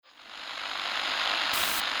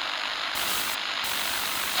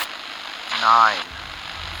9,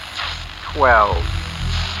 12,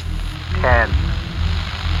 10,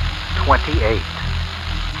 28,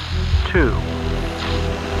 2,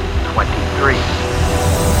 23.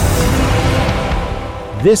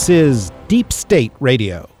 This is Deep State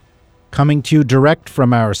Radio, coming to you direct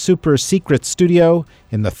from our super-secret studio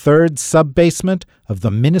in the third sub-basement of the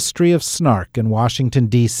Ministry of Snark in Washington,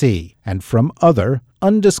 D.C., and from other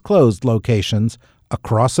undisclosed locations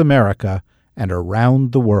across America and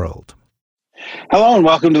around the world. Hello and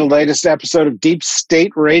welcome to the latest episode of Deep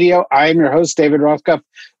State Radio. I am your host, David Rothkopf,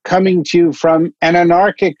 coming to you from an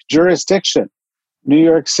anarchic jurisdiction, New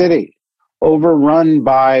York City, overrun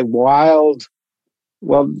by wild,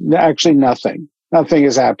 actually nothing. Nothing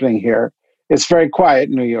is happening here. It's very quiet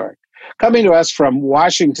in New York. Coming to us from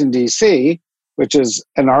Washington, D.C., which is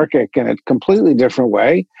anarchic in a completely different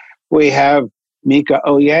way, we have Mika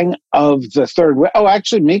Ouyang of the Third Way. Oh,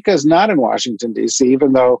 actually, Mika is not in Washington, D.C.,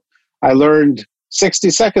 even though I learned 60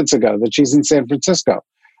 seconds ago that she's in San Francisco.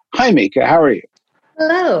 Hi, Mika. How are you?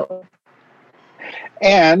 Hello.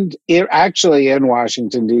 And actually in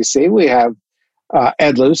Washington, D.C., we have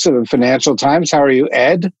Ed Luce of the Financial Times. How are you,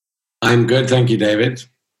 Ed? I'm good. Thank you, David.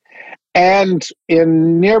 And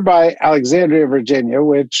in nearby Alexandria, Virginia,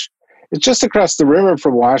 which is just across the river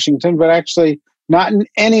from Washington, but actually not in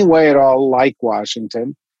any way at all like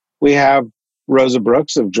Washington, we have Rosa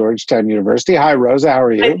Brooks of Georgetown University. Hi, Rosa. How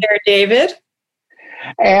are you? Hi there, David.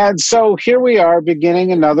 And so here we are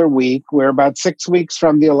beginning another week. We're about 6 weeks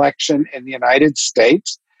from the election in the United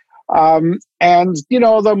States. And,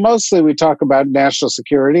 although mostly we talk about national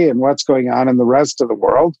security and what's going on in the rest of the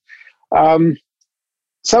world,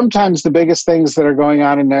 sometimes the biggest things that are going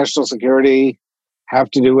on in national security have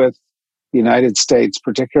to do with the United States,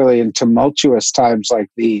 particularly in tumultuous times like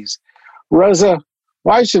these. Rosa,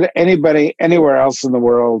 why should anybody anywhere else in the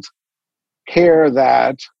world care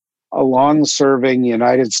that a long-serving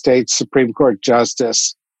United States Supreme Court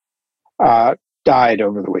justice died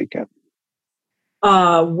over the weekend?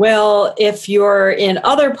 Well, if you're in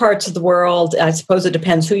other parts of the world, I suppose it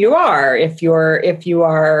depends who you are. If you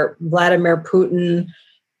are Vladimir Putin,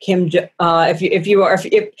 if you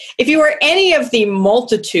are any of the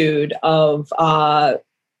multitude of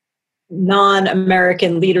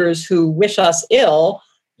non-American leaders who wish us ill,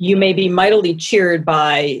 you may be mightily cheered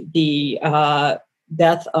by the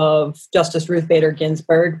death of Justice Ruth Bader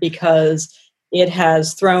Ginsburg, because it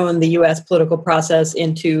has thrown the U.S. political process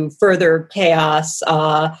into further chaos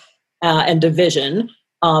and division.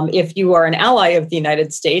 If you are an ally of the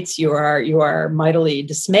United States, you are mightily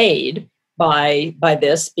dismayed by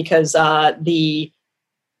this, because for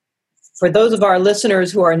those of our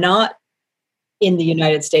listeners who are not in the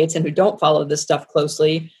United States and who don't follow this stuff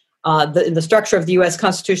closely, in the structure of the U.S.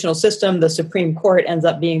 constitutional system, the Supreme Court ends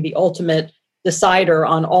up being the ultimate decider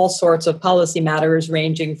on all sorts of policy matters,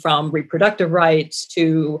 ranging from reproductive rights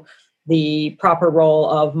to the proper role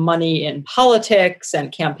of money in politics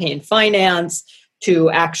and campaign finance, to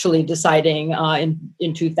actually deciding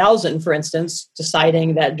in 2000, for instance,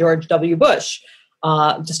 deciding that George W. Bush,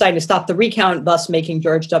 deciding to stop the recount, thus making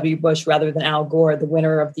George W. Bush, rather than Al Gore, the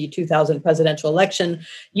winner of the 2000 presidential election.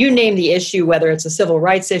 You name the issue, whether it's a civil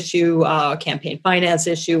rights issue, a campaign finance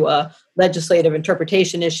issue, a legislative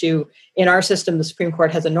interpretation issue. In our system, the Supreme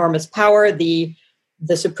Court has enormous power. The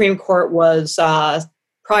Supreme Court was,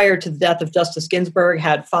 prior to the death of Justice Ginsburg,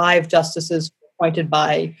 had 5 justices appointed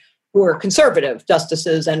who were conservative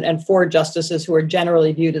justices, and 4 justices who are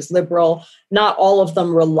generally viewed as liberal. Not all of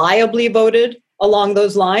them reliably voted along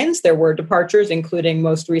those lines. There were departures, including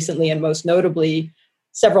most recently and most notably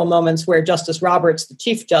several moments where Justice Roberts, the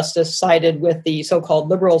Chief Justice, sided with the so-called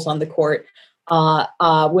liberals on the court.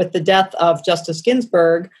 With the death of Justice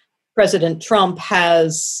Ginsburg, President Trump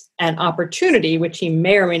has an opportunity, which he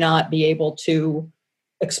may or may not be able to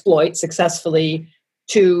exploit successfully,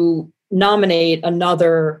 to nominate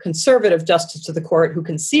another conservative justice to the court who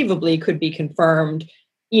conceivably could be confirmed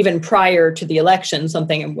even prior to the election,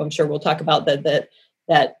 something I'm sure we'll talk about that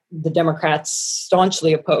the Democrats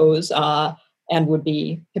staunchly oppose and would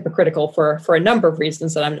be hypocritical for a number of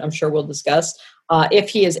reasons that I'm sure we'll discuss. If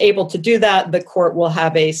he is able to do that, the court will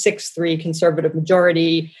have a 6-3 conservative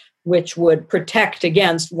majority, which would protect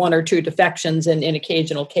against 1 or 2 defections in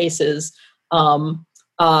occasional cases.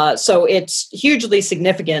 So it's hugely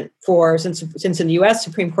significant since in the U.S.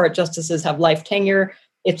 Supreme Court justices have life tenure,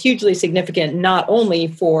 it's hugely significant not only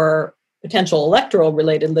for potential electoral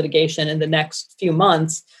related litigation in the next few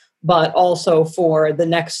months, but also for the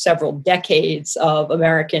next several decades of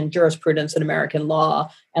American jurisprudence and American law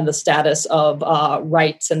and the status of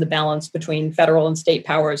rights and the balance between federal and state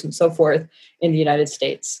powers and so forth in the United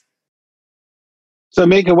States. So,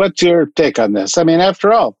 Mika, what's your take on this? I mean,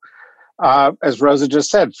 after all, as Rosa just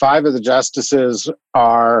said, 5 of the justices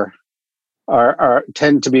are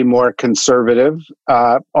tend to be more conservative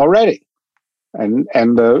already, and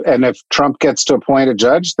if Trump gets to appoint a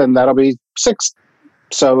judge, then that'll be 6,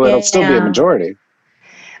 so it'll still be a majority.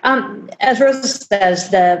 As Rosa says,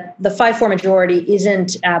 the 5-4 majority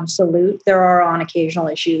isn't absolute. There are on occasional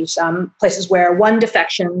issues, places where one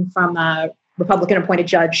defection from a Republican-appointed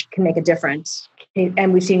judge can make a difference.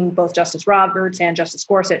 And we've seen both Justice Roberts and Justice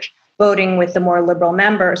Gorsuch voting with the more liberal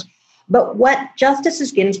members. But what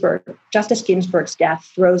Justice Ginsburg's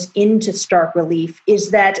death throws into stark relief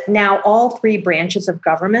is that now all 3 branches of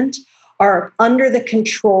government are under the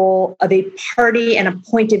control of a party and a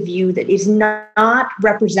point of view that is not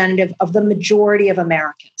representative of the majority of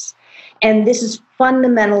Americans. And this is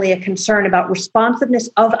fundamentally a concern about responsiveness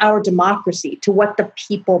of our democracy to what the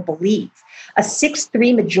people believe. A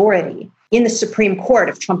 6-3 majority in the Supreme Court,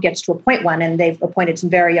 if Trump gets to appoint one, and they've appointed some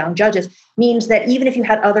very young judges, means that even if you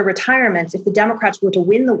had other retirements, if the Democrats were to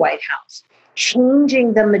win the White House,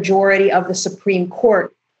 changing the majority of the Supreme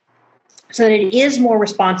Court so that it is more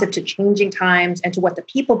responsive to changing times and to what the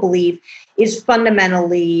people believe is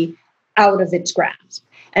fundamentally out of its grasp.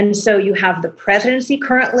 And so you have the presidency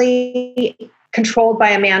currently controlled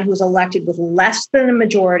by a man who was elected with less than a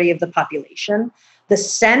majority of the population, the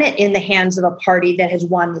Senate in the hands of a party that has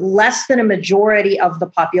won less than a majority of the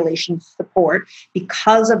population's support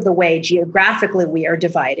because of the way geographically we are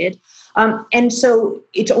divided. And so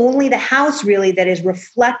it's only the House really that is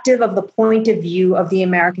reflective of the point of view of the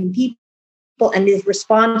American people and is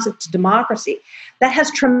responsive to democracy. That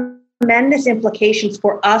has tremendous implications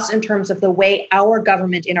for us in terms of the way our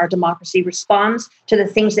government in our democracy responds to the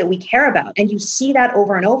things that we care about. And you see that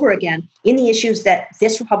over and over again in the issues that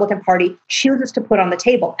this Republican Party chooses to put on the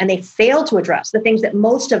table. And they fail to address the things that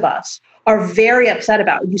most of us are very upset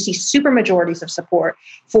about. You see supermajorities of support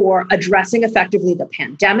for addressing effectively the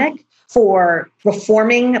pandemic, for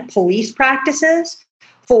reforming police practices,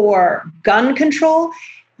 for gun control.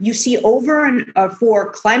 You see for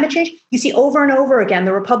climate change, you see over and over again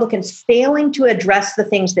the Republicans failing to address the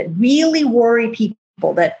things that really worry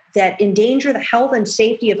people, that endanger the health and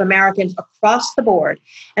safety of Americans across the board.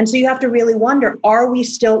 And so you have to really wonder, are we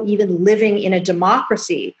still even living in a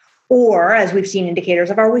democracy? Or, as we've seen indicators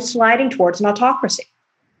of, are we sliding towards an autocracy?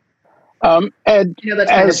 And that's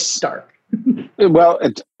kind of stark. Well,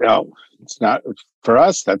 it's not for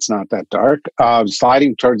us. That's not that dark.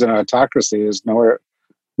 Sliding towards an autocracy is nowhere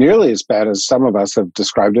nearly as bad as some of us have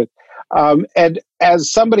described it. And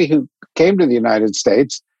as somebody who came to the United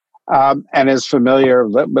States and is familiar,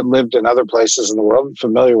 but lived in other places in the world,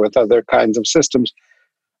 familiar with other kinds of systems,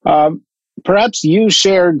 perhaps you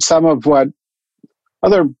shared some of what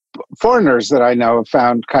other foreigners that I know have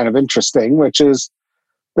found kind of interesting, which is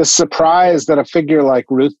the surprise that a figure like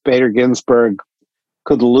Ruth Bader Ginsburg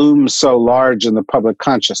could loom so large in the public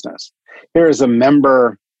consciousness. Here is a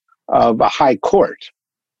member of a high court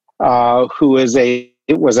who was a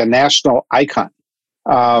national icon,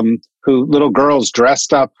 who little girls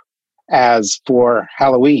dressed up as for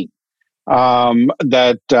Halloween,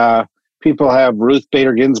 that people have Ruth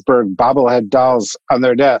Bader Ginsburg bobblehead dolls on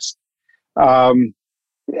their desk.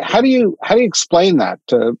 How do you explain that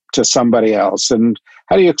to somebody else, and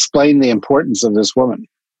how do you explain the importance of this woman?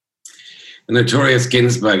 The notorious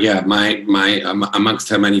Ginsburg, yeah. My amongst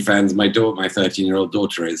her many friends, my 13-year-old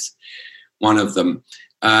daughter is one of them,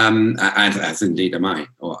 as indeed am I.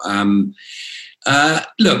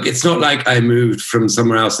 Look, it's not like I moved from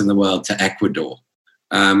somewhere else in the world to Ecuador.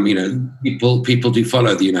 People do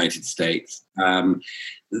follow the United States.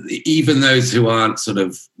 Even those who aren't sort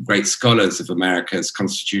of great scholars of America's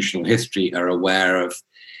constitutional history are aware of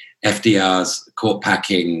FDR's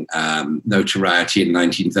court-packing notoriety in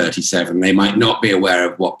 1937. They might not be aware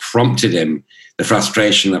of what prompted him, the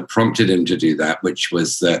frustration that prompted him to do that, which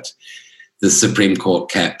was that the Supreme Court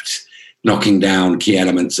kept knocking down key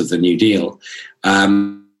elements of the New Deal.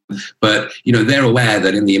 But they're aware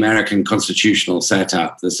that in the American constitutional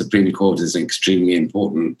setup, the Supreme Court is an extremely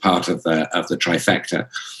important part of the trifecta.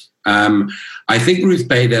 I think Ruth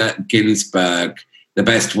Bader Ginsburg, the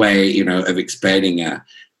best way of explaining her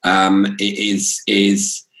is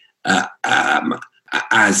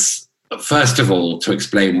as first of all to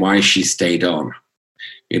explain why she stayed on.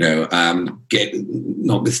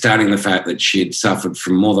 Notwithstanding the fact that she had suffered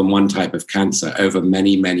from more than one type of cancer over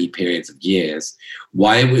many, many periods of years,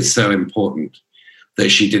 why it was so important that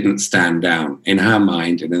she didn't stand down in her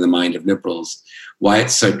mind and in the mind of liberals, why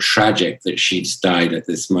it's so tragic that she's died at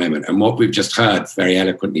this moment. And what we've just heard, very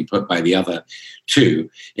eloquently put by the other two,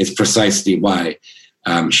 is precisely why.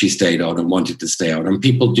 she stayed on and wanted to stay on. And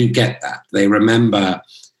people do get that. They remember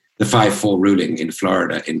the 5-4 ruling in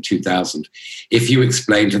Florida in 2000. If you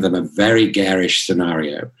explain to them a very garish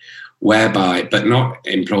scenario whereby, but not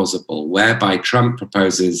implausible, whereby Trump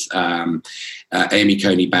proposes Amy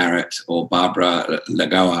Coney Barrett or Barbara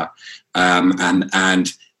Lagoa,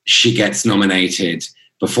 and she gets nominated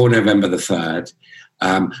before November the 3rd,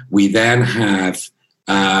 we then have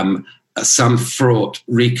some fraught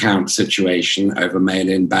recount situation over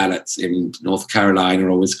mail-in ballots in North Carolina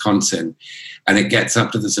or Wisconsin, and it gets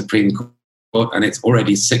up to the Supreme Court and it's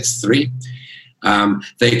already 6-3.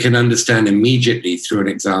 They can understand immediately through an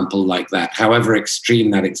example like that, however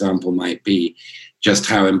extreme that example might be, just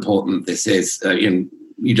how important this is.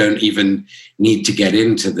 You don't even need to get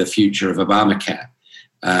into the future of Obamacare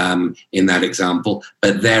in that example,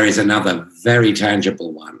 but there is another very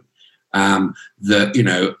tangible one that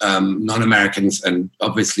non-Americans and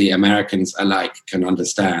obviously Americans alike can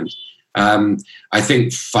understand. I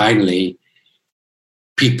think finally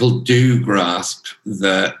people do grasp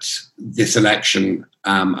that this election,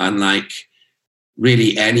 unlike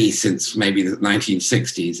really any since maybe the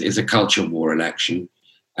 1960s, is a culture war election.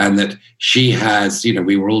 And that she has,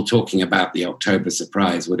 we were all talking about the October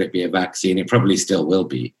surprise. Would it be a vaccine? It probably still will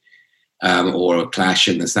be, or a clash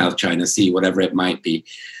in the South China Sea, whatever it might be.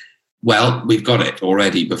 Well, we've got it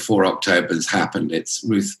already before October's happened. It's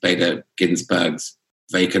Ruth Bader Ginsburg's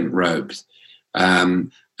vacant robes.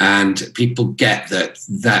 And people get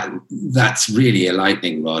that's really a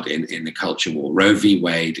lightning rod in the culture war. Roe v.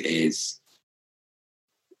 Wade is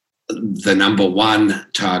the number one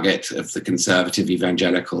target of the conservative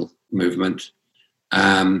evangelical movement.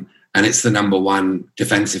 And it's the number one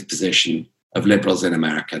defensive position of liberals in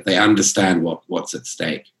America. They understand what's at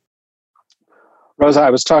stake. Rosa, I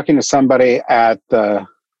was talking to somebody at the,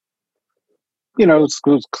 who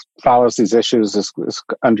follows these issues,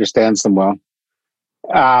 understands them well,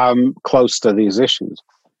 close to these issues.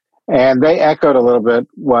 And they echoed a little bit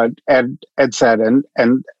what Ed said, and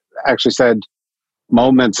actually said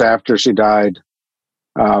moments after she died,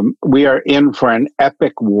 we are in for an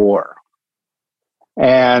epic war.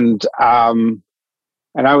 And I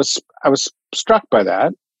was struck by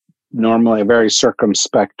that. Normally a very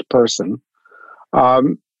circumspect person.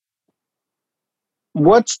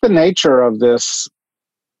 What's the nature of this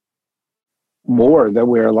war that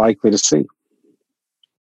we are likely to see?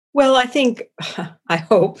 Well, I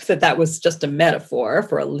hope that was just a metaphor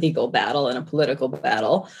for a legal battle and a political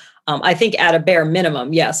battle. I think at a bare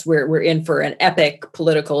minimum, yes, we're in for an epic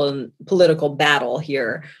political battle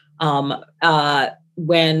here.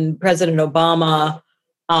 When President Obama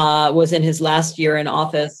was in his last year in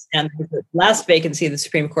office and the last vacancy of the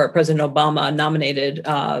Supreme Court, President Obama nominated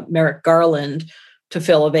Merrick Garland to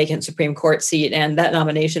fill a vacant Supreme Court seat. And that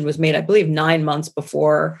nomination was made, I believe, 9 months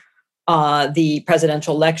before the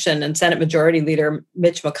presidential election. And Senate Majority Leader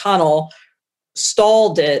Mitch McConnell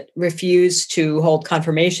stalled it, refused to hold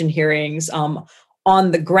confirmation hearings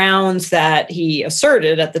on the grounds that he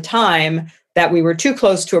asserted at the time that we were too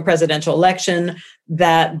close to a presidential election,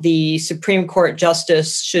 that the Supreme Court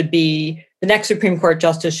justice the next Supreme Court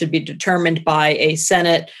justice should be determined by a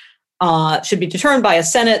Senate,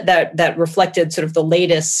 that reflected sort of the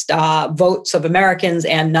latest votes of Americans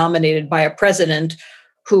and nominated by a president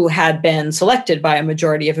who had been selected by a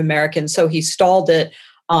majority of Americans. So he stalled it.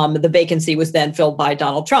 The vacancy was then filled by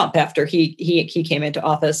Donald Trump after he came into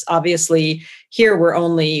office. Obviously, here we're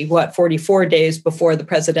only, 44 days before the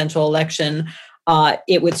presidential election.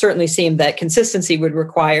 It would certainly seem that consistency would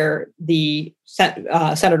require the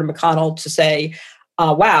Senator McConnell to say,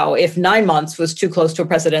 wow, if 9 months was too close to a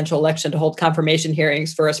presidential election to hold confirmation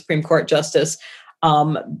hearings for a Supreme Court justice,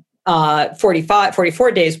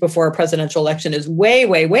 44 days before a presidential election is way,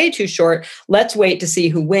 way, way too short. Let's wait to see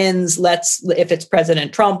who wins. If it's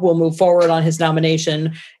President Trump, we'll move forward on his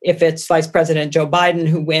nomination. If it's Vice President Joe Biden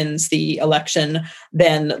who wins the election,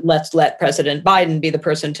 then let's let President Biden be the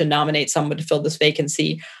person to nominate someone to fill this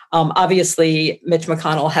vacancy. Obviously, Mitch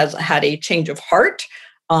McConnell has had a change of heart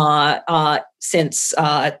since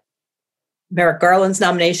Merrick Garland's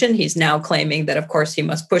nomination. He's now claiming that, of course, he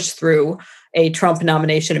must push through a Trump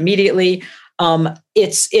nomination immediately.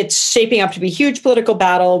 It's shaping up to be a huge political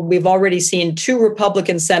battle. We've already seen 2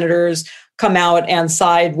 Republican senators come out and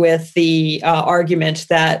side with the argument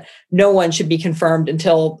that no one should be confirmed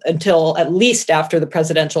until at least after the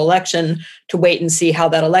presidential election, to wait and see how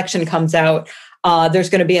that election comes out. There's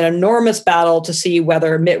going to be an enormous battle to see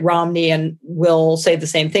whether Mitt Romney will say the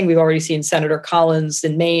same thing. We've already seen Senator Collins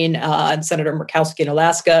in Maine and Senator Murkowski in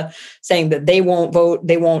Alaska saying that they won't vote.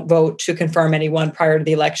 They won't vote to confirm anyone prior to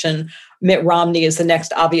the election. Mitt Romney is the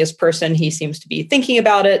next obvious person. He seems to be thinking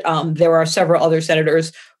about it. There are several other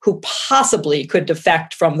senators who possibly could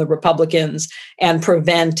defect from the Republicans and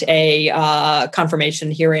prevent a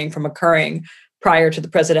confirmation hearing from occurring prior to the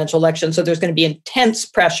presidential election. So there's going to be intense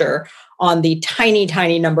pressure on the tiny,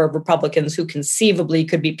 tiny number of Republicans who conceivably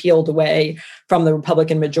could be peeled away from the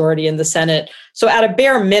Republican majority in the Senate. So at a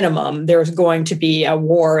bare minimum, there's going to be a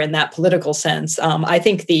war in that political sense. I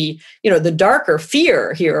think the darker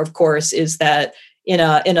fear here, of course, is that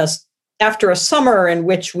after a summer in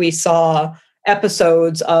which we saw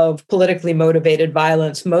episodes of politically motivated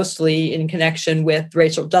violence, mostly in connection with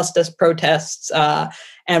racial justice protests,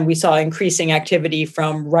 and we saw increasing activity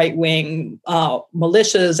from right-wing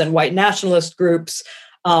militias and white nationalist groups,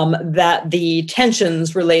 that the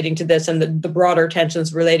tensions relating to this and the broader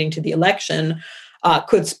tensions relating to the election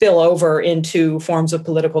could spill over into forms of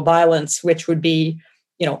political violence, which would be,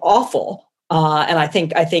 awful. And I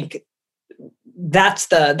think that's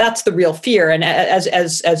the real fear. And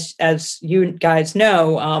as you guys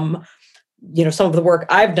know, some of the work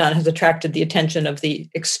I've done has attracted the attention of the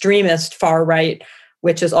extremist far right,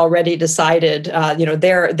 which has already decided,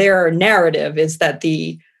 their narrative is that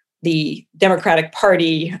the Democratic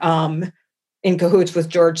Party, in cahoots with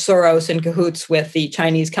George Soros, in cahoots with the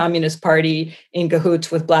Chinese Communist Party, in cahoots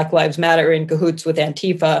with Black Lives Matter, in cahoots with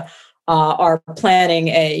Antifa, are planning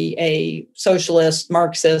a socialist,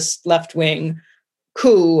 Marxist, left-wing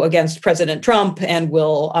coup against President Trump and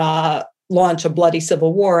will launch a bloody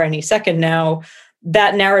civil war any second now.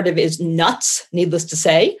 That narrative is nuts, needless to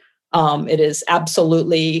say. It is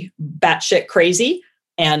absolutely batshit crazy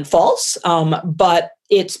and false, but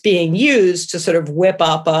it's being used to sort of whip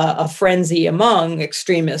up a frenzy among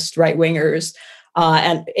extremist right-wingers.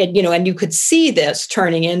 And you could see this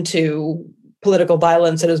turning into political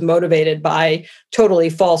violence that is motivated by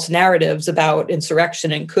totally false narratives about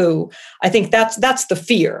insurrection and coup. I think that's the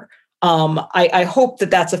fear. I hope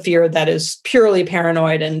that that's a fear that is purely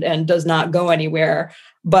paranoid and does not go anywhere.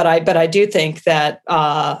 But I do think that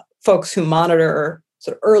folks who monitor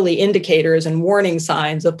sort of early indicators and warning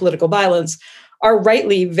signs of political violence are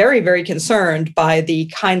rightly very, very concerned by the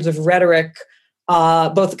kinds of rhetoric,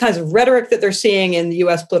 both the kinds of rhetoric that they're seeing in the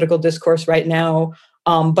U.S. political discourse right now,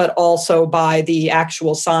 but also by the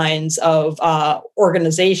actual signs of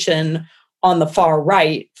organization on the far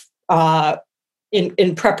right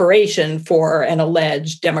in preparation for an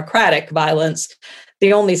alleged democratic violence.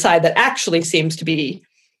 The only side that actually seems to be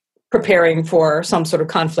preparing for some sort of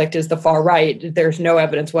conflict is the far right. There's no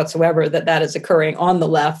evidence whatsoever that is occurring on the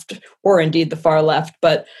left or indeed the far left.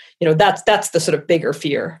 But that's the sort of bigger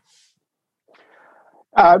fear.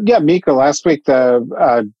 Mika, last week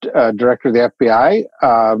the director of the FBI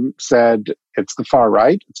said it's the far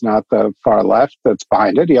right, it's not the far left that's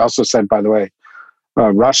behind it. He also said, by the way,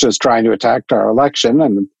 Russia's trying to attack our election,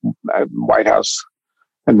 and the White House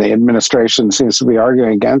and the administration seems to be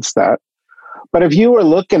arguing against that. But if you were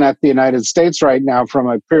looking at the United States right now from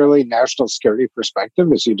a purely national security perspective,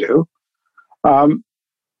 as you do, I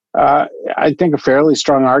think a fairly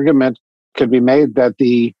strong argument could be made that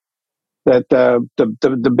the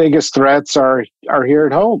biggest threats are here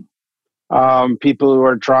at home. People who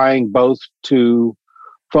are trying both to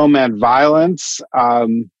foment violence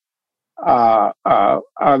on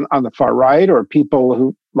the far right, or people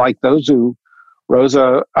who, like those who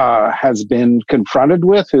Rosa has been confronted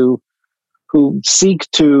with, who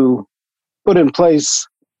seek to put in place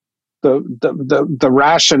the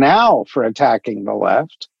rationale for attacking the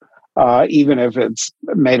left, even if it's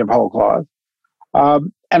made of whole cloth.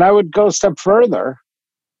 And I would go a step further.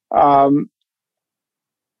 If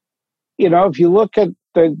you look at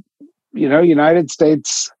the United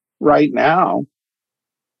States right now,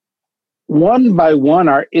 one by one,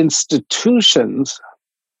 our institutions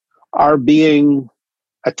are being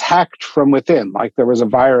attacked from within, like there was a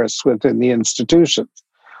virus within the institutions.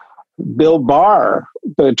 Bill Barr,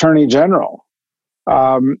 the Attorney General,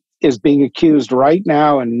 is being accused right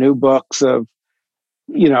now in new books of,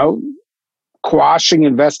 quashing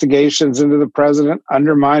investigations into the president,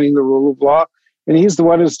 undermining the rule of law, and he's the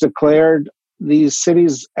one who's declared these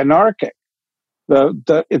cities anarchic.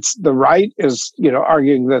 The right is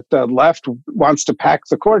arguing that the left wants to pack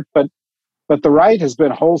the court, but the right has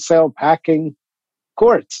been wholesale packing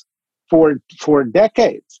courts for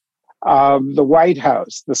decades. The White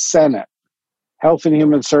House, the Senate, Health and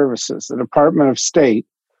Human Services, the Department of State,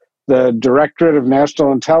 the Directorate of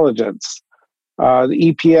National Intelligence,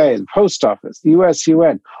 the EPA, the Post Office, the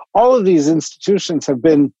USUN. All of these institutions have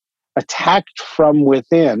been attacked from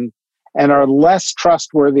within and are less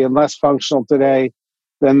trustworthy and less functional today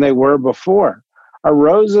than they were before. Are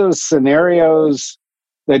Rosa's scenarios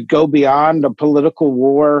that go beyond a political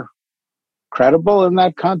war credible in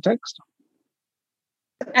that context?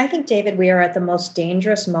 I think, David, we are at the most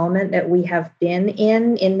dangerous moment that we have been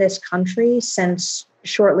in this country since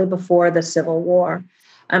shortly before the Civil War.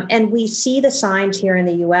 And we see the signs here in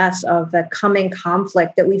the US of the coming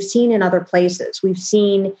conflict that we've seen in other places. We've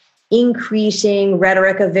seen increasing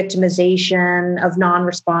rhetoric of victimization, of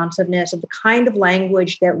non-responsiveness, of the kind of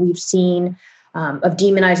language that we've seen of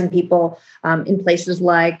demonizing people in places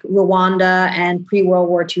like Rwanda and pre-World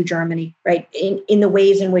War II Germany, right? In the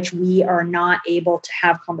ways in which we are not able to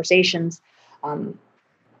have conversations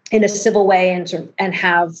in a civil way and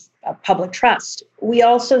have public trust. We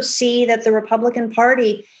also see that the Republican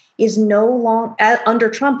Party is under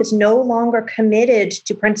Trump is no longer committed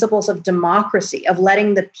to principles of democracy, of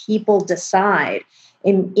letting the people decide,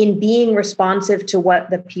 in being responsive to what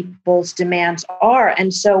the people's demands are.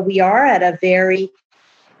 And so we are at a very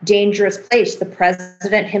dangerous place. The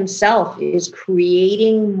president himself is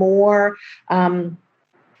creating more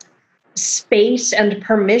space and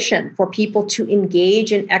permission for people to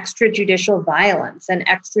engage in extrajudicial violence and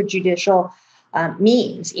extrajudicial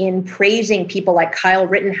means, in praising people like Kyle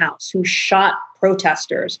Rittenhouse, who shot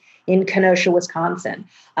protesters in Kenosha, Wisconsin.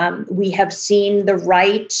 We have seen the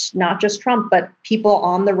right, not just Trump, but people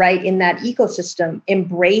on the right in that ecosystem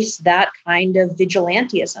embrace that kind of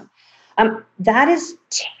vigilantism. That is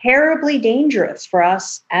terribly dangerous for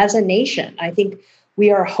us as a nation. I think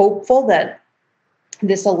we are hopeful that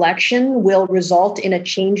this election will result in a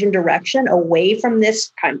change in direction away from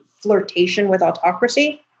this kind of flirtation with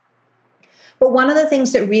autocracy. But one of the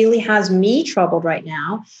things that really has me troubled right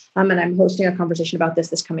now, and I'm hosting a conversation about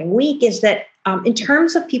this coming week, is that in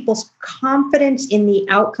terms of people's confidence in the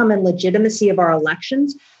outcome and legitimacy of our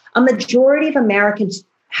elections, a majority of Americans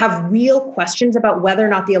have real questions about whether or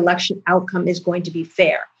not the election outcome is going to be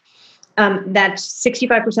fair. That's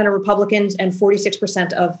 65% of Republicans and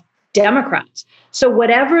 46% of Democrats. So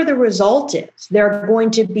whatever the result is, there are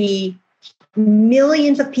going to be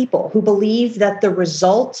millions of people who believe that the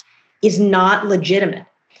result is not legitimate.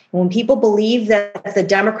 When people believe that the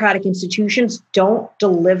democratic institutions don't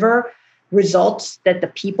deliver results that the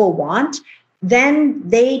people want, then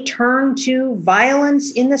they turn to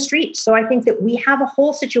violence in the streets. So I think that we have a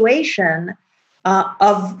whole situation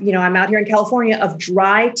I'm out here in California, of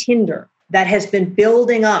dry tinder that has been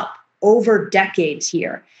building up over decades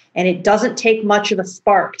here. And it doesn't take much of a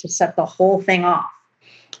spark to set the whole thing off.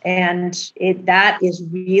 And that is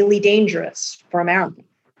really dangerous for America.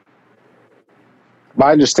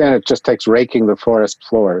 I understand it just takes raking the forest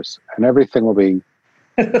floors, and everything will be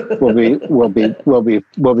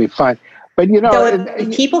fine. But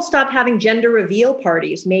if people stopped having gender reveal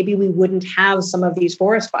parties, maybe we wouldn't have some of these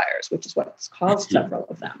forest fires, which is what's caused several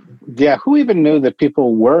of them. Yeah, who even knew that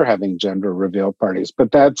people were having gender reveal parties?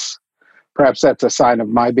 But perhaps that's a sign of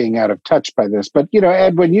my being out of touch by this. But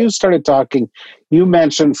Ed, when you started talking, you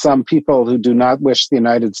mentioned some people who do not wish the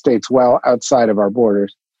United States well outside of our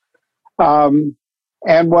borders.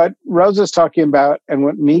 And what Rosa's talking about and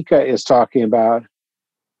what Mika is talking about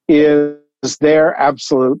is their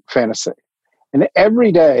absolute fantasy. And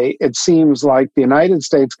every day it seems like the United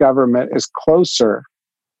States government is closer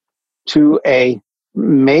to a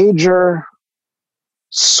major,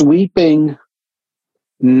 sweeping,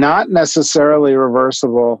 not necessarily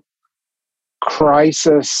reversible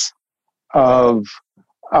crisis of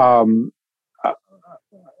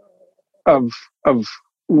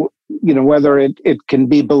whether it can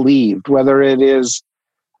be believed, whether it is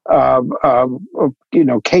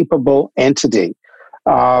capable entity,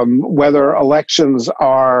 whether elections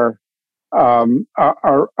are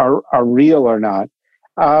real or not.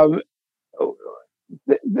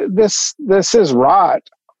 This is rot.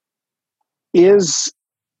 And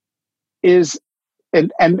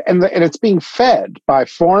it's being fed by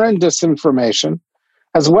foreign disinformation,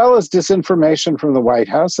 as well as disinformation from the White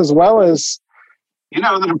House, as well as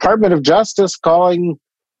the Department of Justice calling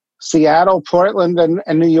Seattle, Portland,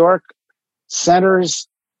 and New York centers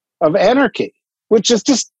of anarchy, which is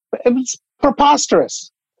it's preposterous.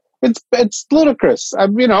 It's ludicrous.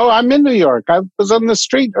 I'm in New York. I was on the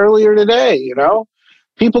street earlier today.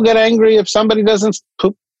 People get angry if somebody doesn't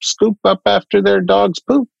scoop up after their dog's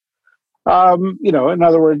poop. In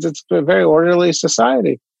other words, it's a very orderly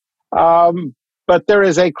society. But there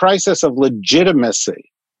is a crisis of legitimacy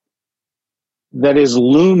that is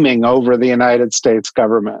looming over the United States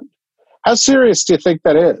government. How serious do you think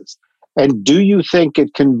that is? And do you think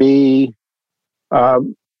it can be,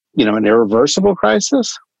 an irreversible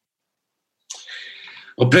crisis?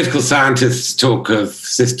 Well, political scientists talk of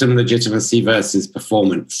system legitimacy versus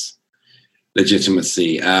performance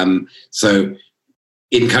legitimacy. So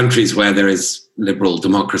in countries where there is liberal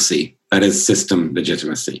democracy, that is system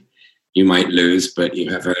legitimacy. You might lose, but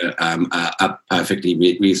you have a perfectly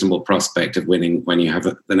reasonable prospect of winning when you have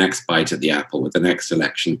the next bite at the apple with the next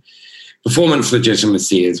election. Performance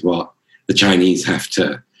legitimacy is what the Chinese have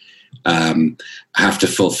to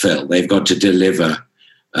fulfill. They've got to deliver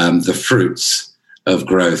the fruits of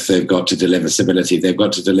growth. They've got to deliver stability. They've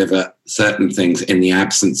got to deliver certain things in the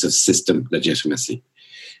absence of system legitimacy.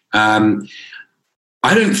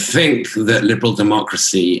 I don't think that liberal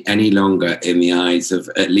democracy any longer, in the eyes of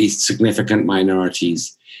at least significant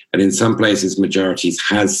minorities, and in some places majorities,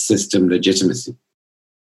 has system legitimacy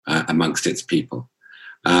amongst its people.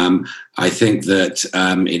 I think that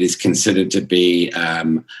it is considered to be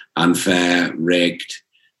unfair, rigged,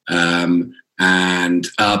 and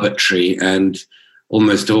arbitrary, and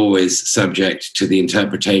almost always subject to the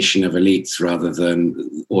interpretation of elites rather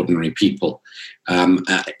than ordinary people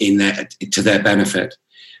to their benefit.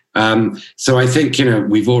 So I think,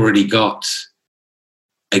 we've already got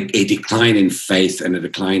a decline in faith and a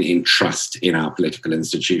decline in trust in our political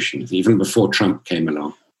institutions, even before Trump came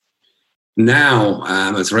along. Now,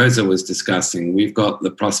 as Rosa was discussing, we've got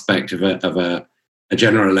the prospect of a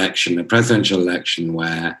general election, a presidential election,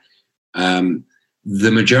 where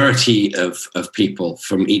the majority of people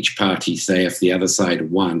from each party say if the other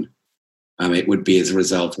side won, it would be as a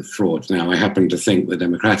result of fraud. Now, I happen to think the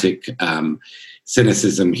Democratic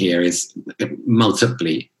cynicism here is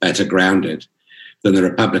multiply better grounded than the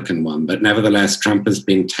Republican one. But nevertheless, Trump has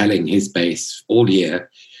been telling his base all year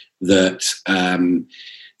that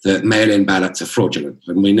mail-in ballots are fraudulent.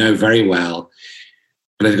 And we know very well,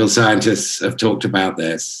 political scientists have talked about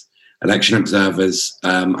this, election observers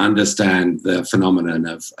understand the phenomenon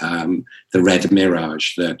of the red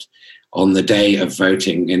mirage, that on the day of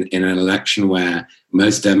voting in an election where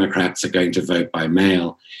most Democrats are going to vote by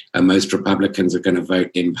mail and most Republicans are going to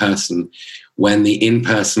vote in person, when the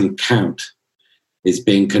in-person count is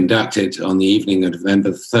being conducted on the evening of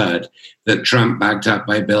November 3rd, that Trump, backed up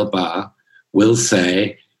by Bill Barr, will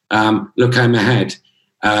say, look, I'm ahead.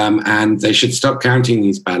 And they should stop counting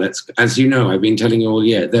these ballots. As you know, I've been telling you all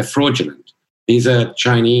year, they're fraudulent. These are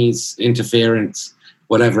Chinese interference,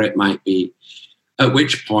 whatever it might be. At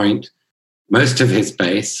which point, most of his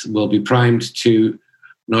base will be primed to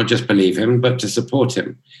not just believe him, but to support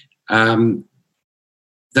him.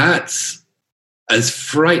 That's as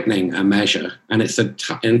frightening a measure, and it's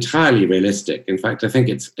entirely realistic. In fact, I think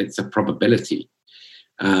it's a probability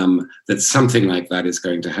that something like that is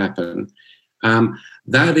going to happen.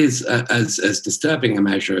 That is as disturbing a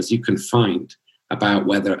measure as you can find about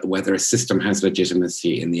whether a system has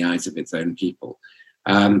legitimacy in the eyes of its own people.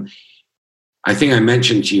 I think I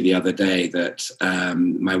mentioned to you the other day that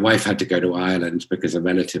my wife had to go to Ireland because a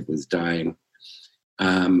relative was dying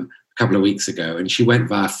a couple of weeks ago, and she went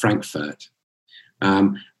via Frankfurt.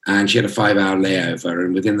 And she had a 5-hour layover,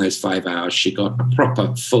 and within those 5 hours, she got a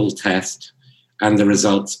proper full test and the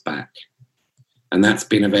results back. And that's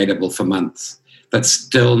been available for months. That's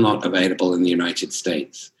still not available in the United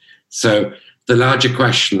States. So the larger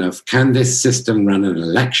question of, can this system run an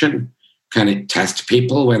election? Can it test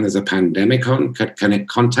people when there's a pandemic on? Can it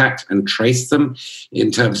contact and trace them in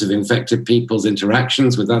terms of infected people's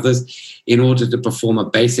interactions with others in order to perform a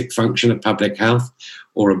basic function of public health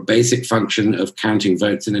or a basic function of counting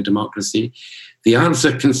votes in a democracy? The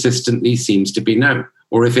answer consistently seems to be no.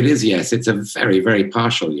 Or if it is yes, it's a very, very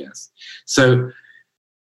partial yes. So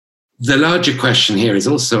the larger question here is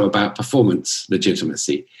also about performance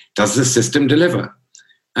legitimacy. Does the system deliver?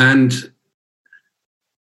 And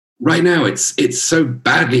right now, it's so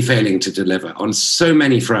badly failing to deliver on so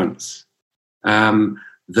many fronts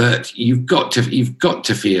that you've got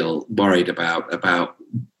to feel worried about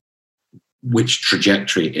which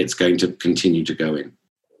trajectory it's going to continue to go in.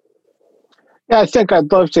 Yeah, I think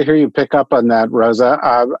I'd love to hear you pick up on that, Rosa.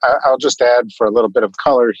 I'll just add for a little bit of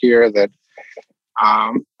color here that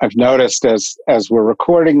I've noticed as we're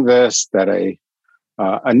recording this that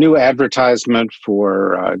a new advertisement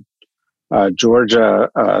for Georgia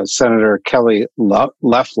Senator Kelly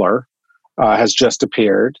Loeffler has just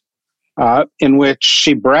appeared, in which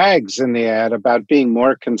she brags in the ad about being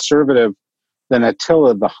more conservative than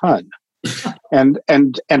Attila the Hun. And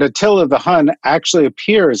Attila the Hun actually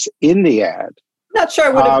appears in the ad. Not sure I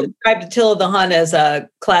would have described Attila the Hun as a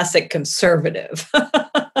classic conservative.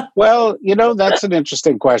 Well, that's an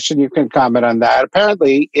interesting question. You can comment on that.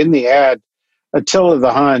 Apparently, in the ad, Attila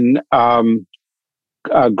the Hun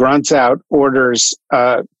grunts out orders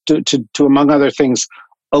to, among other things,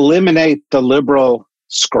 eliminate the liberal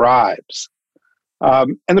scribes.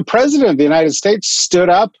 And the president of the United States stood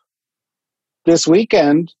up this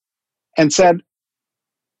weekend and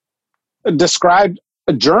described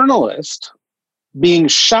a journalist being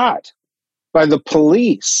shot by the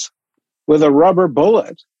police with a rubber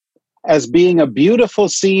bullet as being a beautiful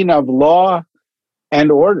scene of law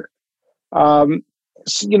and order. It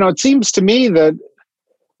seems to me that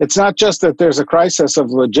it's not just that there's a crisis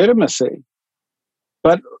of legitimacy,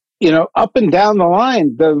 but, up and down the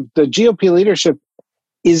line, the GOP leadership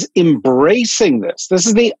is embracing this. This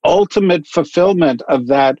is the ultimate fulfillment of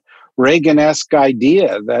that Reagan-esque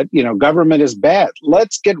idea that, government is bad.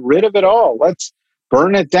 Let's get rid of it all. Let's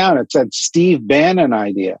burn it down. It's that Steve Bannon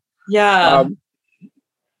idea. Yeah.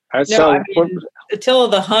 So Attila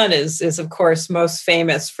the Hun is of course most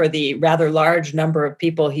famous for the rather large number of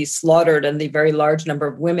people he slaughtered and the very large number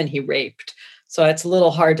of women he raped. So it's a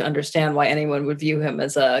little hard to understand why anyone would view him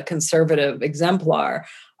as a conservative exemplar.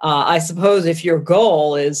 I suppose if your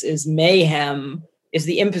goal is mayhem, is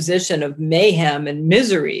the imposition of mayhem and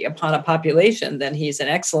misery upon a population, then he's an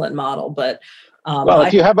excellent model. But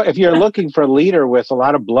if you're looking for a leader with a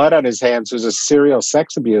lot of blood on his hands who's a serial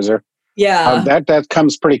sex abuser, that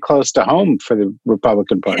comes pretty close to home for the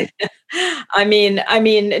Republican Party. I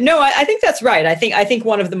think that's right. I think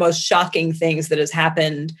one of the most shocking things that has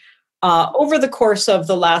happened over the course of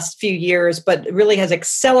the last few years, but really has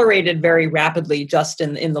accelerated very rapidly just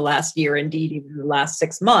in the last year, indeed, even the last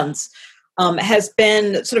 6 months, has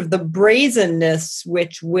been sort of the brazenness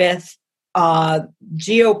with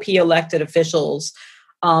GOP elected officials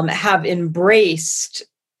have embraced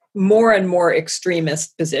more and more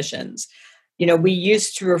extremist positions. We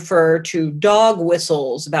used to refer to dog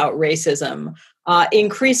whistles about racism.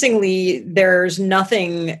 Increasingly, there's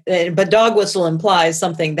nothing, but dog whistle implies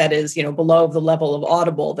something that is, below the level of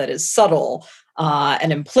audible, that is subtle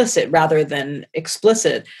and implicit rather than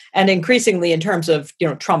explicit. And increasingly, in terms of,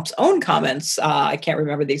 Trump's own comments, I can't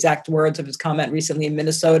remember the exact words of his comment recently in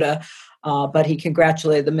Minnesota, but he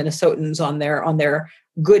congratulated the Minnesotans on their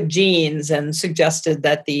good genes and suggested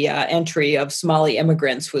that the entry of Somali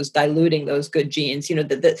immigrants was diluting those good genes.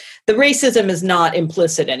 The racism is not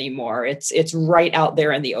implicit anymore. It's right out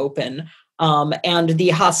there in the open. And the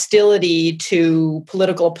hostility to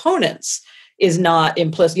political opponents is not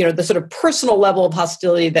implicit. The sort of personal level of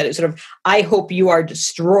hostility that is sort of, I hope you are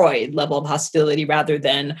destroyed level of hostility rather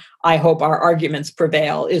than I hope our arguments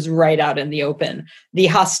prevail is right out in the open. The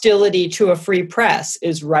hostility to a free press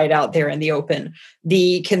is right out there in the open.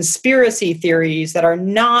 The conspiracy theories that are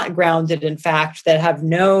not grounded in fact, that have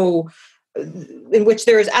in which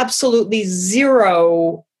there is absolutely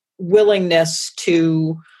zero willingness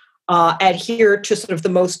to adhere to sort of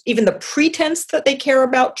even the pretense that they care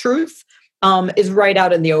about truth, is right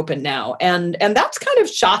out in the open now. And that's kind of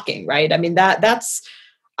shocking, right? I mean,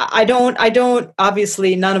 I don't,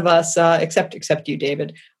 obviously none of us, except you,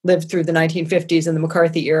 David, lived through the 1950s and the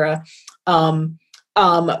McCarthy era.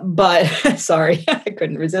 But sorry, I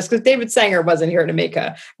couldn't resist because David Sanger wasn't here to make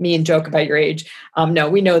a mean joke about your age. No,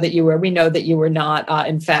 we know that you were not,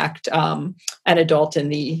 in fact, an adult in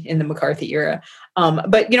the McCarthy era.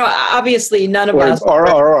 But obviously none of us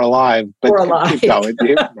or alive, but keep going,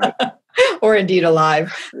 right. Or indeed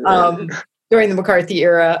alive during the McCarthy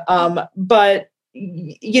era. But,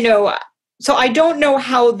 so I don't know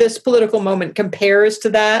how this political moment compares to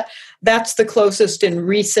that. That's the closest in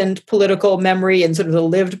recent political memory and sort of the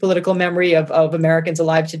lived political memory of Americans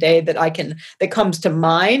alive today that comes to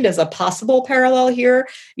mind as a possible parallel here.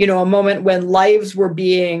 A moment when lives were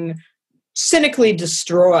being cynically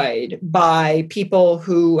destroyed by people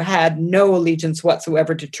who had no allegiance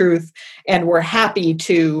whatsoever to truth and were happy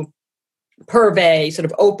to purvey sort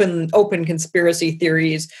of open conspiracy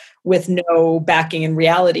theories with no backing in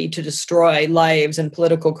reality to destroy lives and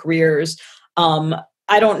political careers.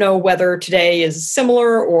 I don't know whether today is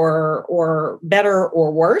similar or better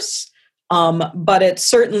or worse, but it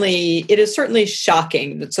is certainly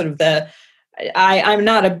shocking that sort of I'm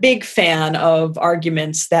not a big fan of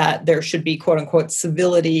arguments that there should be quote unquote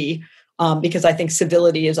civility, because I think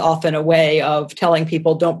civility is often a way of telling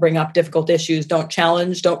people don't bring up difficult issues, don't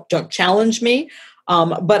challenge me.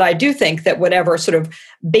 But I do think that whatever sort of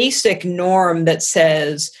basic norm that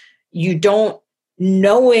says you don't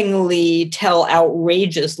knowingly tell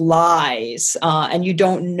outrageous lies and you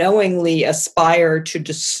don't knowingly aspire to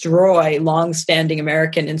destroy longstanding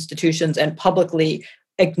American institutions and publicly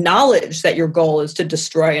acknowledge that your goal is to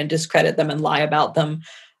destroy and discredit them and lie about them,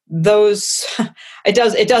 those, it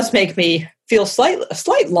does make me feel a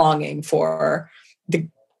slight longing for the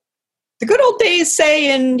good old days,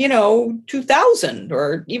 say in 2000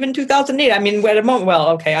 or even 2008. I mean, at a moment, well,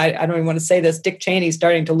 okay, I don't even want to say this. Dick Cheney's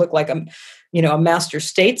starting to look like a master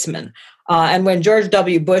statesman, and when George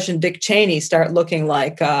W. Bush and Dick Cheney start looking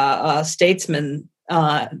like statesmen,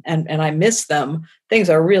 and I miss them, things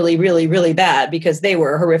are really, really, really bad because they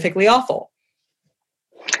were horrifically awful.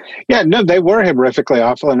 Yeah, no, they were horrifically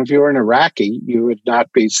awful. And if you were an Iraqi, you would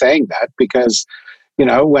not be saying that because,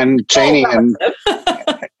 when Cheney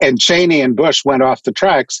and Cheney and Bush went off the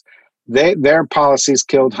tracks, their policies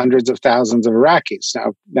killed hundreds of thousands of Iraqis.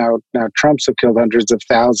 Now Trump's have killed hundreds of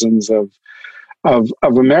thousands of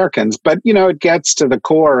Americans. But, it gets to the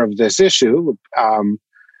core of this issue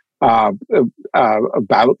about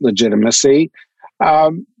legitimacy.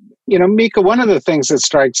 Mika, one of the things that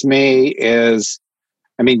strikes me is,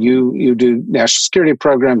 you do national security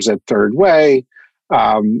programs at Third Way.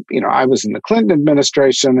 I was in the Clinton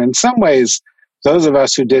administration. In some ways, those of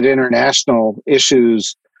us who did international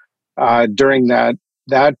issues during that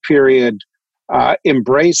period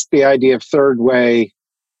embraced the idea of Third Way,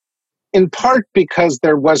 in part because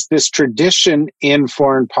there was this tradition in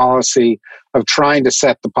foreign policy of trying to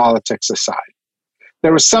set the politics aside.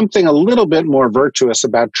 There was something a little bit more virtuous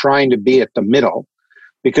about trying to be at the middle,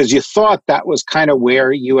 because you thought that was kind of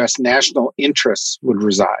where U.S. national interests would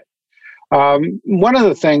reside. One of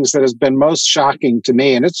the things that has been most shocking to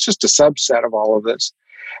me, and it's just a subset of all of this,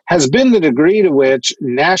 has been the degree to which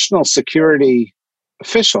national security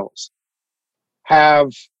officials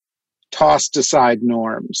have tossed aside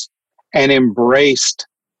norms and embraced,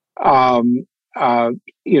 the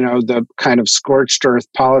kind of scorched earth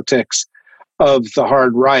politics of the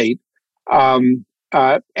hard right. And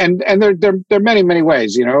there are many, many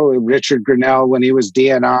ways, Richard Grenell when he was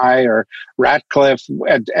DNI, or Ratcliffe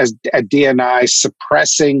at DNI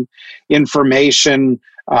suppressing information,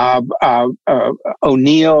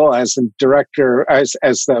 O'Neill as the director, as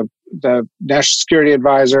the national security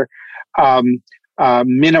advisor,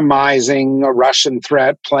 minimizing a Russian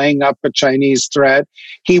threat, playing up a Chinese threat.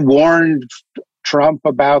 He warned Trump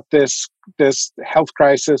about this health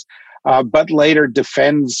crisis. But later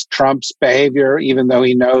defends Trump's behavior, even though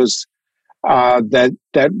he knows that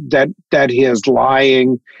he is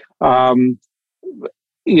lying. The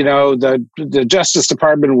Justice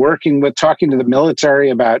Department talking to the military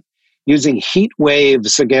about using heat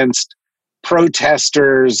waves against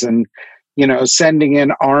protesters, and sending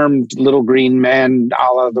in armed little green men,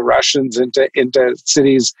 a la the Russians, into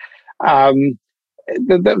cities.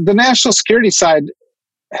 The national security side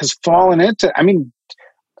has fallen into.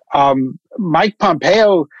 Mike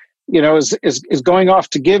Pompeo, is going off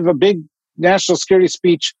to give a big national security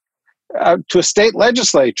speech to a state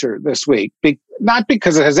legislature this week. Not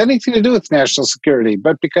because it has anything to do with national security,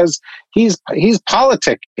 but because he's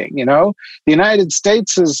politicking. The United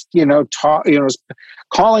States is is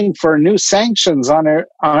calling for new sanctions on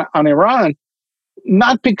Iran,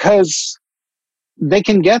 not because they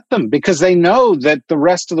can get them, because they know that the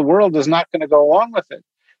rest of the world is not going to go along with it,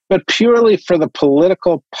 but purely for the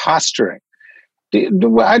political posturing.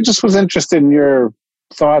 I just was interested in your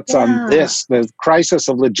thoughts on this, the crisis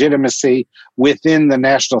of legitimacy within the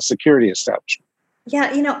national security establishment.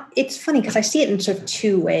 Yeah, it's funny because I see it in sort of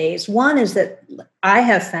two ways. One is that I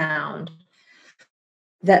have found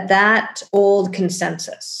that old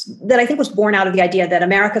consensus that I think was born out of the idea that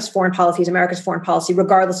America's foreign policy is America's foreign policy,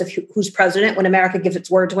 regardless of who's president. When America gives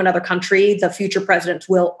its word to another country, the future presidents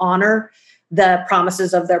will honor the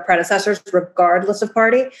promises of their predecessors, regardless of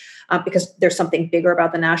party, because there's something bigger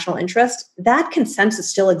about the national interest. That consensus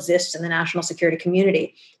still exists in the national security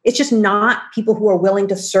community. It's just not people who are willing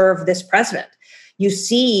to serve this president. You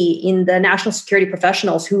see in the national security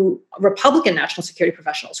professionals Republican national security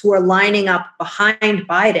professionals who are lining up behind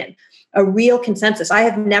Biden, a real consensus. I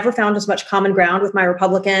have never found as much common ground with my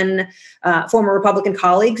former Republican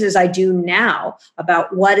colleagues as I do now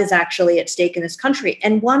about what is actually at stake in this country.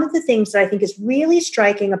 And one of the things that I think is really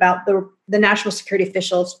striking about the national security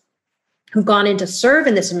officials who've gone in to serve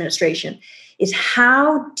in this administration is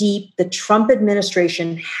how deep the Trump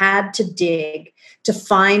administration had to dig to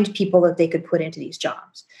find people that they could put into these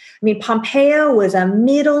jobs. Pompeo was a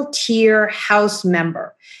middle-tier House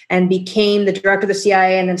member and became the director of the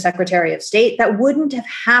CIA and then Secretary of State. That wouldn't have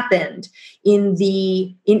happened in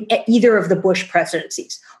either of the Bush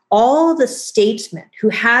presidencies. All the statesmen who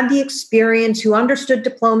had the experience, who understood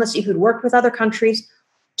diplomacy, who'd worked with other countries,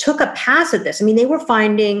 took a pass at this. They were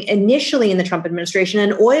finding initially in the Trump administration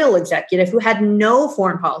an oil executive who had no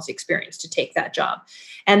foreign policy experience to take that job.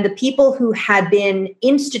 And the people who had been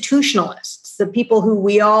institutionalists generals, the people who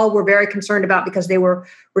we all were very concerned about because they were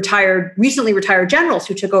recently retired generals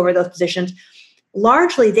who took over those positions,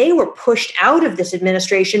 largely they were pushed out of this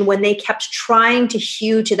administration when they kept trying to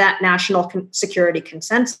hew to that national security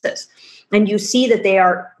consensus. And you see that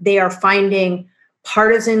they are finding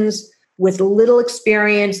partisans with little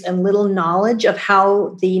experience and little knowledge of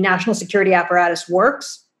how the national security apparatus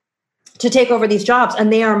works to take over these jobs.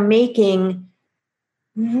 And they are making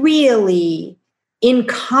really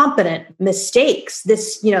incompetent mistakes.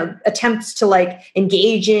 This, attempts to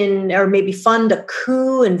engage in or maybe fund a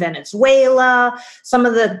coup in Venezuela, some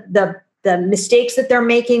of the mistakes that they're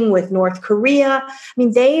making with North Korea. I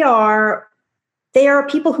mean, they are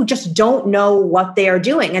people who just don't know what they are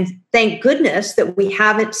doing. And thank goodness that we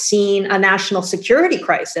haven't seen a national security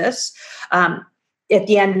crisis at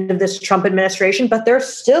the end of this Trump administration, but there's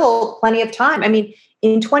still plenty of time. I mean,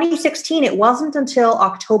 in 2016, it wasn't until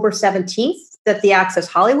October 17th that the Access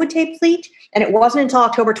Hollywood tape leaked, and it wasn't until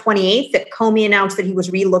October 28th that Comey announced that he was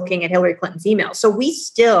re-looking at Hillary Clinton's emails. So we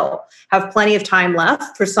still have plenty of time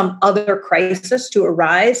left for some other crisis to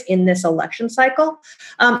arise in this election cycle.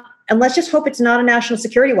 And let's just hope it's not a national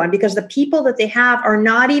security one, because the people that they have are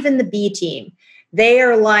not even the B team. They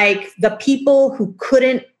are like the people who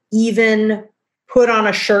couldn't even put on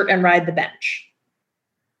a shirt and ride the bench.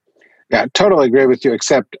 Yeah, totally agree with you,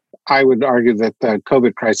 except I would argue that the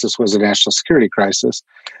COVID crisis was a national security crisis.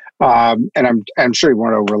 And I'm sure you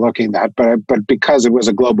weren't overlooking that, but because it was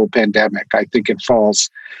a global pandemic, I think it falls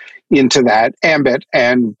into that ambit.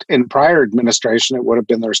 And in prior administration, it would have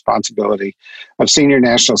been the responsibility of senior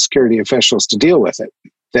national security officials to deal with it.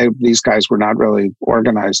 These guys were not really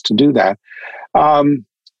organized to do that.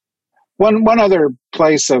 One other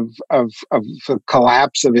place of the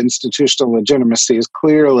collapse of institutional legitimacy is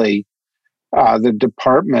clearly the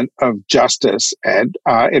Department of Justice, and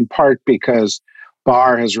in part because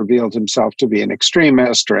Barr has revealed himself to be an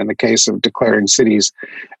extremist, or in the case of declaring cities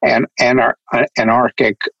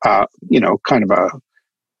anarchic, kind of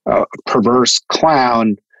a perverse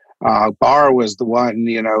clown. Barr was the one,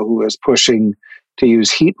 who was pushing to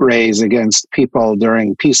use heat rays against people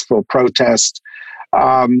during peaceful protests.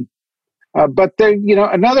 But there,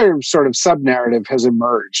 another sort of sub-narrative has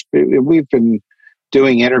emerged. We've been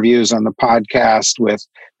doing interviews on the podcast with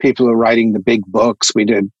people who are writing the big books. We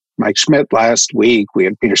did Mike Schmidt last week. We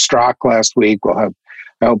had Peter Strzok last week. We'll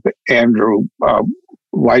have Andrew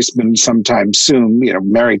Weissman sometime soon,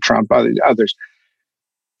 Mary Trump, others.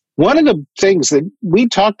 One of the things that we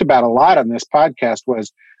talked about a lot on this podcast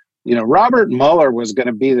was, Robert Mueller was going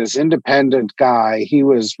to be this independent guy. He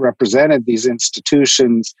was represented these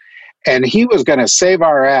institutions, and he was going to save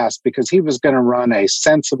our ass because he was going to run a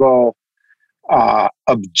sensible,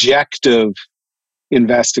 objective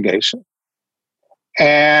investigation.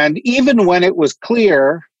 And even when it was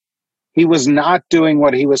clear he was not doing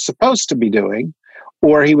what he was supposed to be doing,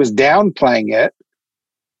 or he was downplaying it,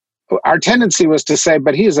 our tendency was to say,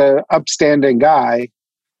 but he's an upstanding guy,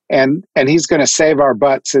 and he's going to save our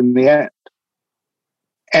butts in the end.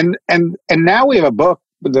 And now we have a book,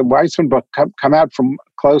 the Weissman book, come out from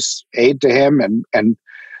close aid to him, and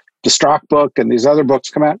the Strzok book and these other books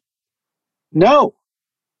come out. No,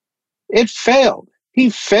 it failed. He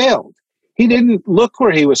failed. He didn't look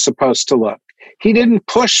where he was supposed to look. He didn't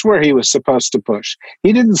push where he was supposed to push.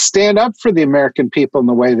 He didn't stand up for the American people in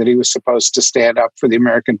the way that he was supposed to stand up for the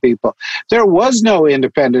American people. There was no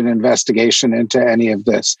independent investigation into any of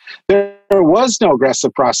this. There was no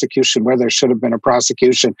aggressive prosecution where there should have been a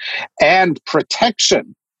prosecution, and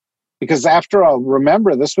protection. Because after all,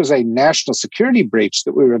 remember, this was a national security breach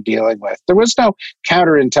that we were dealing with. There was no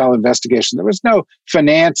counterintel investigation. There was no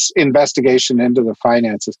finance investigation into the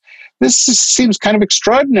finances. This seems kind of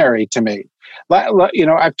extraordinary to me.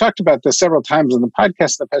 I've talked about this several times on the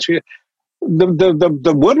podcast in the past year.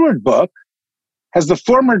 The Woodward book has the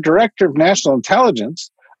former director of national intelligence,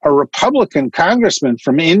 a Republican congressman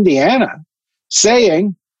from Indiana,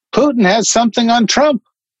 saying Putin has something on Trump.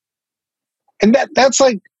 And that's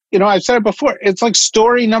like, I've said it before, it's like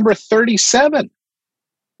story number 37.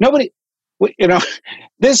 Nobody,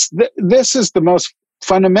 this is the most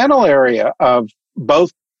fundamental area of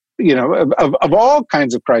both, of all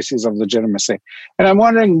kinds of crises of legitimacy. And I'm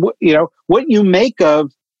wondering, what you make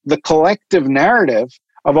of the collective narrative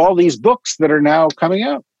of all these books that are now coming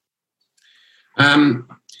out. The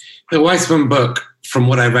Weissman book, from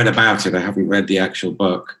what I read about it, I haven't read the actual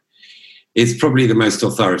book, is probably the most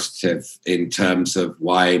authoritative in terms of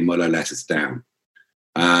why Mueller let us down.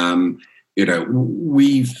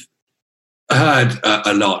 We've heard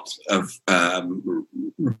a lot of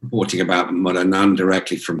reporting about Mueller, none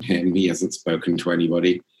directly from him. He hasn't spoken to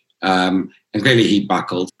anybody. And clearly he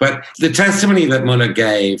buckled. But the testimony that Mueller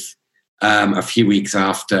gave a few weeks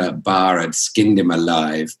after Barr had skinned him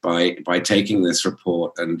alive by taking this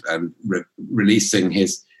report and releasing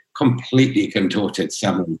his completely contorted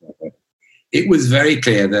summary of it, it was very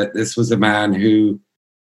clear that this was a man who,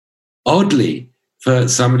 oddly, for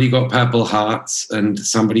somebody who got Purple Hearts and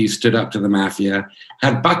somebody who stood up to the mafia,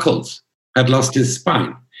 had buckled, had lost his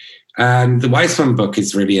spine. And the Weissman book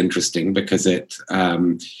is really interesting because it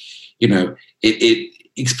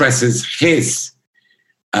expresses his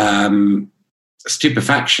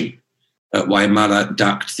stupefaction at why Mueller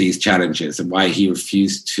ducked these challenges and why he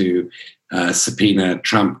refused to subpoena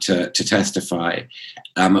Trump to testify,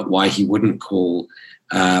 why he wouldn't call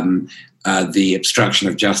the obstruction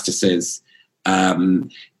of justices,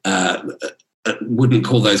 wouldn't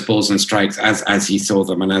call those balls and strikes as he saw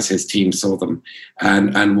them and as his team saw them,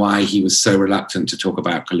 and why he was so reluctant to talk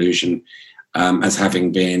about collusion as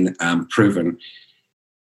having been proven.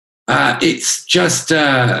 It's just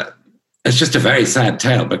a very sad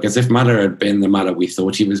tale, because if Mueller had been the Mueller we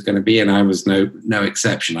thought he was going to be, and I was no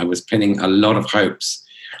exception, I was pinning a lot of hopes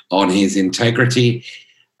on his integrity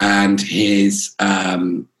and his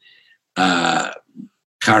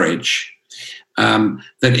courage, that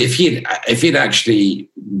if he'd actually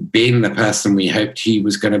been the person we hoped he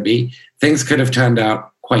was going to be, things could have turned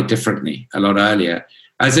out quite differently a lot earlier.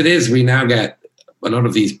 As it is, we now get a lot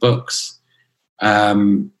of these books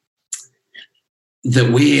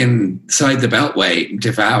that we inside the Beltway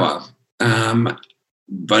devour.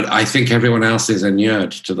 But I think everyone else is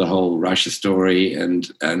inured to the whole Russia story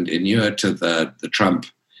and inured to the Trump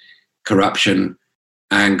corruption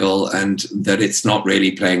angle, and that it's not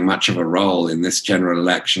really playing much of a role in this general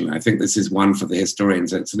election. I think this is one for the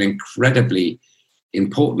historians. It's an incredibly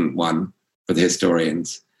important one for the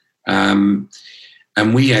historians. And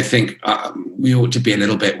I think we ought to be a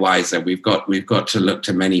little bit wiser. We've got to look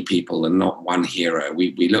to many people and not one hero.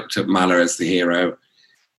 We looked at Mueller as the hero.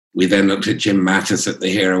 We then looked at Jim Mattis as the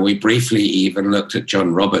hero. We briefly even looked at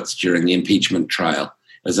John Roberts during the impeachment trial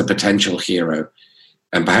as a potential hero.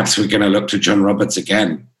 And perhaps we're going to look to John Roberts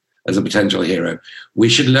again as a potential hero. We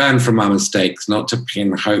should learn from our mistakes, not to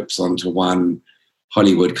pin hopes onto one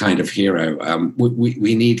Hollywood kind of hero.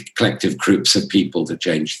 We need collective groups of people to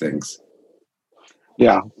change things.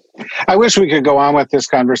 Yeah. I wish we could go on with this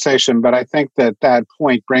conversation, but I think that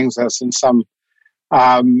point brings us in some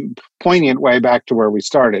poignant way back to where we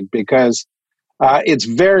started, because it's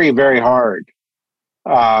very, very hard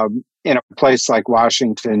in a place like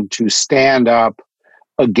Washington to stand up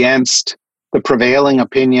against the prevailing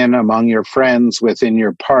opinion among your friends, within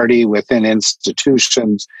your party, within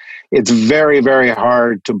institutions. It's very, very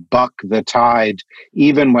hard to buck the tide,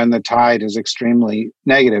 even when the tide is extremely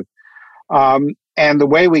negative. And the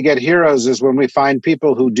way we get heroes is when we find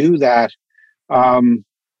people who do that,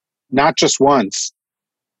 not just once,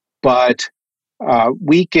 but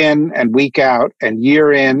week in and week out, and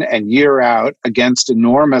year in and year out, against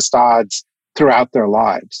enormous odds throughout their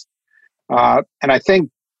lives. And I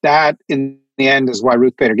think that, in the end, is why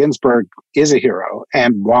Ruth Bader Ginsburg is a hero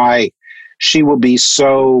and why she will be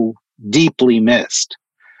so deeply missed.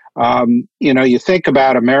 You think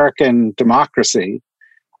about American democracy,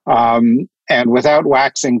 and without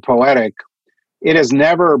waxing poetic, it has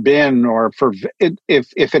never been, or if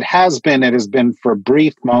it has been, it has been for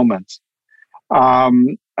brief moments, a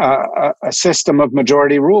system of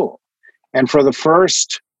majority rule. And for the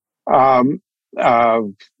first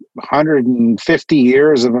 150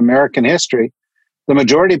 years of American history, the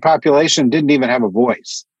majority population didn't even have a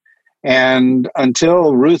voice. And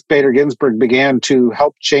until Ruth Bader Ginsburg began to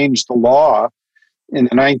help change the law in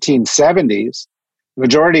the 1970s, the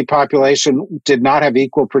majority population did not have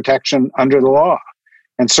equal protection under the law.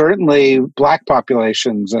 And certainly Black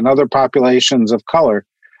populations and other populations of color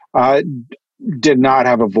did not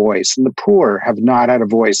have a voice. And the poor have not had a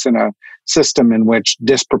voice in a system in which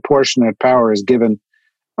disproportionate power is given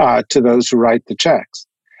to those who write the checks.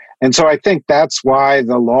 And so I think that's why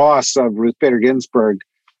the loss of Ruth Bader Ginsburg,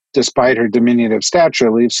 despite her diminutive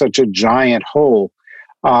stature, leaves such a giant hole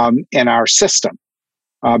in our system,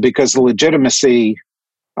 because the legitimacy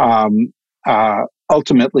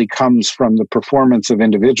ultimately comes from the performance of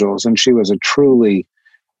individuals. And she was a truly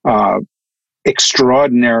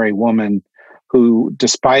extraordinary woman who,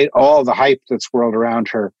 despite all the hype that's swirled around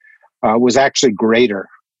her, was actually greater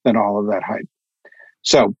than all of that hype.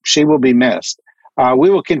 So she will be missed. We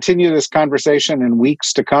will continue this conversation in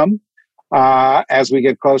weeks to come as we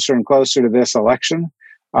get closer and closer to this election.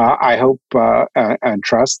 I hope and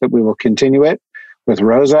trust that we will continue it with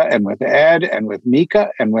Rosa and with Ed and with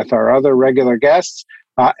Mika and with our other regular guests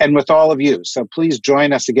and with all of you. So please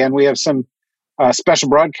join us again. We have some special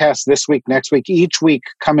broadcasts this week, next week, each week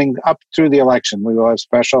coming up through the election. We will have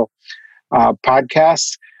special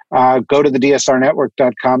podcasts. Go to the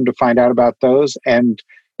dsrnetwork.com to find out about those. And,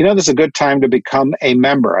 this is a good time to become a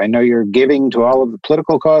member. I know you're giving to all of the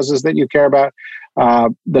political causes that you care about.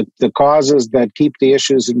 The causes that keep the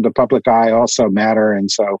issues in the public eye also matter. And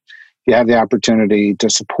so you have the opportunity to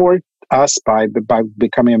support us by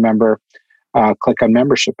becoming a member. Click on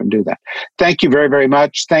membership and do that. Thank you very, very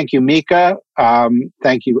much. Thank you, Mika.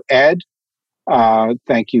 Thank you, Ed.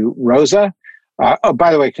 Thank you, Rosa.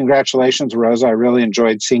 By the way, congratulations, Rosa. I really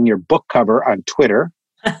enjoyed seeing your book cover on Twitter.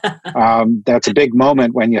 That's a big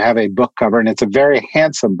moment when you have a book cover, and it's a very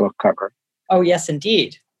handsome book cover. Oh, yes,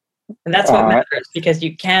 indeed. And that's what matters, because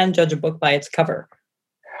you can judge a book by its cover.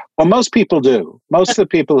 Well, most people do. Most of the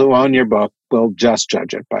people who own your book will just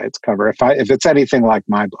judge it by its cover, if it's anything like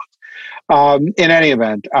my book. In any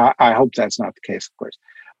event, I hope that's not the case, of course.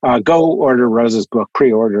 Go order Rosa's book,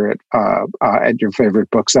 pre-order it at your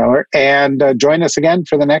favorite bookseller, and join us again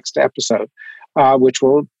for the next episode, which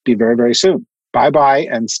will be very, very soon. Bye-bye,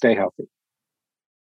 and stay healthy.